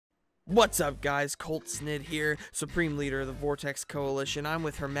What's up, guys? Colt Snid here, Supreme Leader of the Vortex Coalition. I'm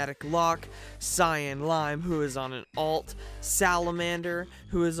with HermeticLock, Cyan Lime, who is on an alt, Salamander,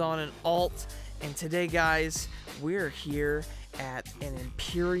 who is on an alt, and today, guys, we're here at an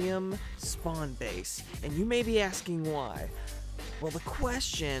Emperium spawn base, and you may be asking why. Well, the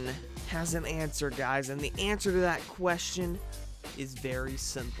question has an answer, guys, and the answer to that question is very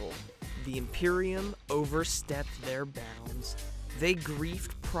simple. The Emperium overstepped their bounds. They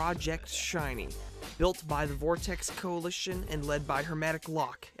griefed Project Shiny, built by the Vortex Coalition and led by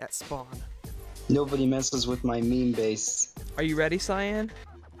HermeticLock at spawn. Nobody messes with my meme base. Are you ready, Cyan?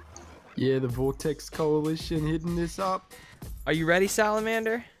 Yeah, the Vortex Coalition hitting this up. Are you ready,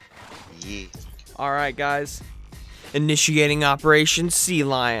 Salamander? Yeah. Alright, guys. Initiating Operation Sea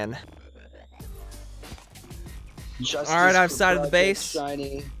Lion. Alright, outside of the base.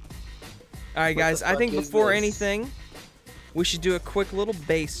 Shiny. Alright, guys, I think before this? anything, we should do a quick little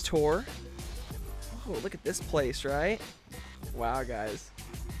base tour. Oh, look at this place, right? Wow, guys.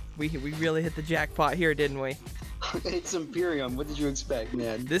 We really hit the jackpot here, didn't we? It's Emperium. What did you expect,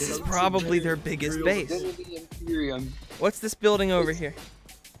 man? This is probably their biggest base. Literally Emperium. What's this building over here?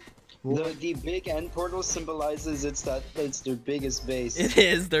 The big end portal symbolizes it's their biggest base. It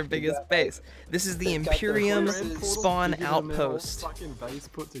is their biggest base. This is the They've got their Emperium horses. spawn outpost. Fucking base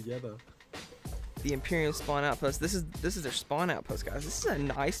put together. The Emperium spawn outpost. This is their spawn outpost, guys. This is a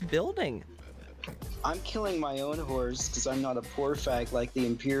nice building. I'm killing my own horse because I'm not a poor fag like the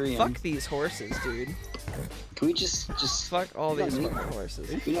Emperium. Fuck these horses, dude. Can we just Fuck all we these don't need fucking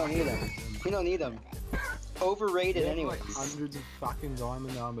horses. We don't need them. We don't need them. Overrated, Like anyways. hundreds of fucking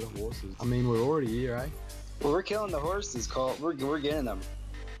diamond armored horses. I mean, we're already here, eh? Well, we're killing the horses, Colt. We're getting them.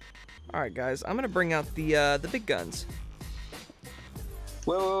 All right, guys. I'm gonna bring out the big guns.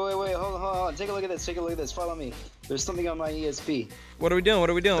 Wait, hold on. Take a look at this. Follow me. There's something on my ESP. What are we doing? What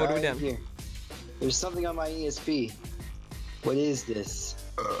are we doing? What are we Right doing? here. There's something on my ESP. What is this?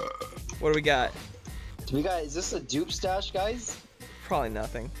 What do we got? Is this a dupe stash, guys? Probably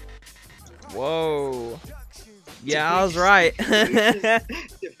nothing. Whoa. Yeah, I was right. Did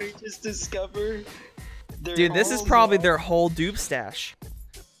we just discover their Dude, this is whole probably map? their whole dupe stash.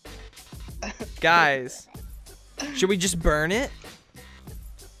 Guys, should we just burn it?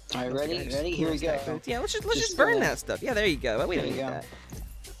 Alright, ready? Here we go. Yeah, let's just Just burn gonna- that stuff. Yeah, there you go. We don't There need you go. that.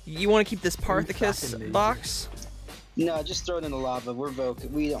 You want to keep this fucking Parthicus need box? No, just throw it in the lava. We're VOCO.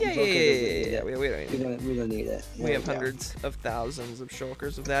 We don't. Yeah, VOCO yeah, doesn't need yeah. it. We don't need it. We don't need it. We There have go. hundreds of thousands of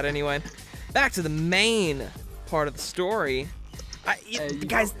shulkers of that anyway. Back to the main part of the story.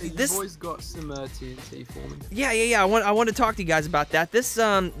 Guys, you this. boys got some TNT for me. Yeah. I want to talk to you guys about that.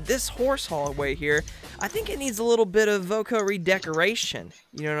 This horse hallway here, I think it needs a little bit of VOCO redecoration.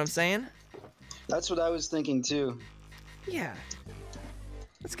 You know what I'm saying? That's what I was thinking too. Yeah.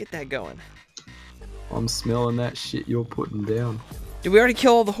 Let's get that going. I'm smelling that shit you're putting down. Did we already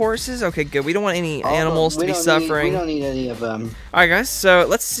kill all the horses? Okay, good. We don't want any animals to be suffering. We don't need any of them. All right, guys. So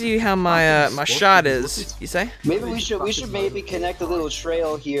let's see how my my shot is. You say? Maybe we should maybe connect a little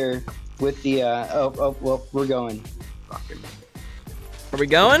trail here with the well, we're going. Fucking. Are we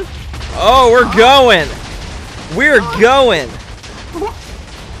going? Oh, we're going. We're going.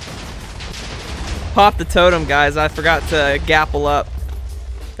 Pop the totem, guys. I forgot to gapple up.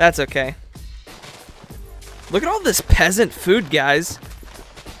 That's okay. Look at all this peasant food, guys.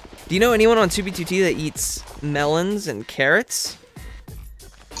 Do you know anyone on 2B2T that eats melons and carrots?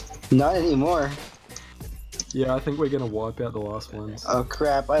 Not anymore. Yeah, I think we're gonna wipe out the last ones. Oh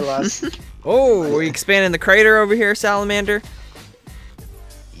crap! I lost. Oh, are we expanding the crater over here, Salamander?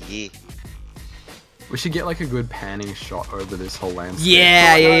 Yeah. We should get like a good panning shot over this whole landscape.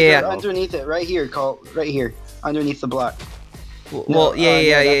 Yeah. Underneath it, right here, Colt. Right here, underneath the block. Well, No,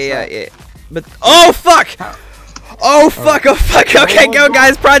 yeah. But fuck! Oh fuck! Okay, go,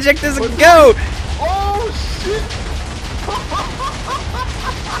 guys. Project is a go. Oh shit!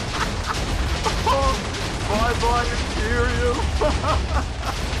 Bye bye Imperium!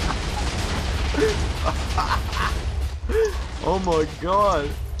 Oh my god!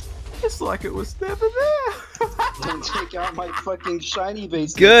 It's like it was never there. Don't take out my fucking shiny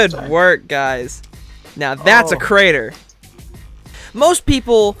base. Good next time. work, guys. Now that's a crater. Most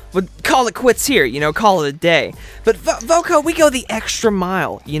people would call it quits here, you know, call it a day. But VOCO, we go the extra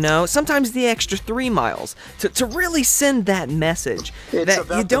mile, you know, sometimes the extra 3 miles to really send that message It's that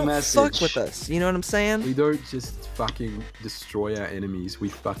about you the don't message. fuck with us. You know what I'm saying? We don't just fucking destroy our enemies, we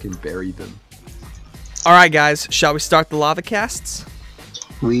fucking bury them. All right, guys, shall we start the lava casts?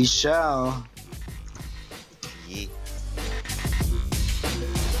 We shall. Yeah.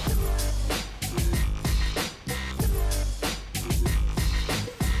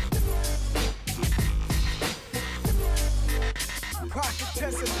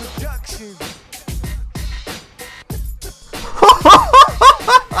 Jesse Production.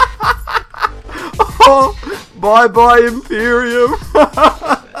 Oh, bye bye Emperium.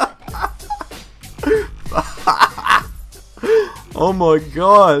 Oh my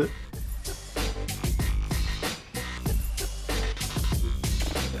god.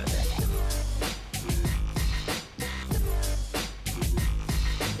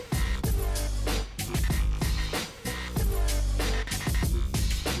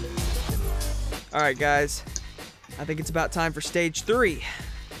 Alright guys, I think it's about time for stage 3.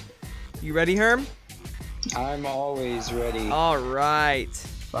 You ready, Herm? I'm always ready. Alright.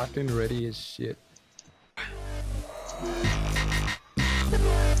 Fucking ready as shit.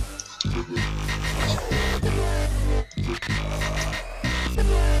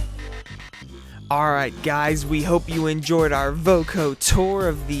 Alright guys, we hope you enjoyed our VOCO tour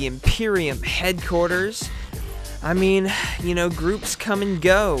of the Emperium headquarters. I mean, you know, groups come and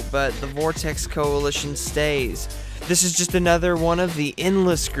go, but the Vortex Coalition stays. This is just another one of the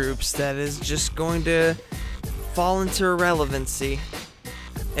endless groups that is just going to fall into irrelevancy.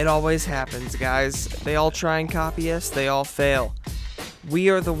 It always happens, guys. They all try and copy us, they all fail. We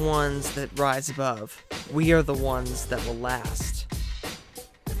are the ones that rise above. We are the ones that will last.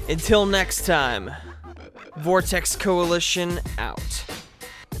 Until next time, Vortex Coalition out.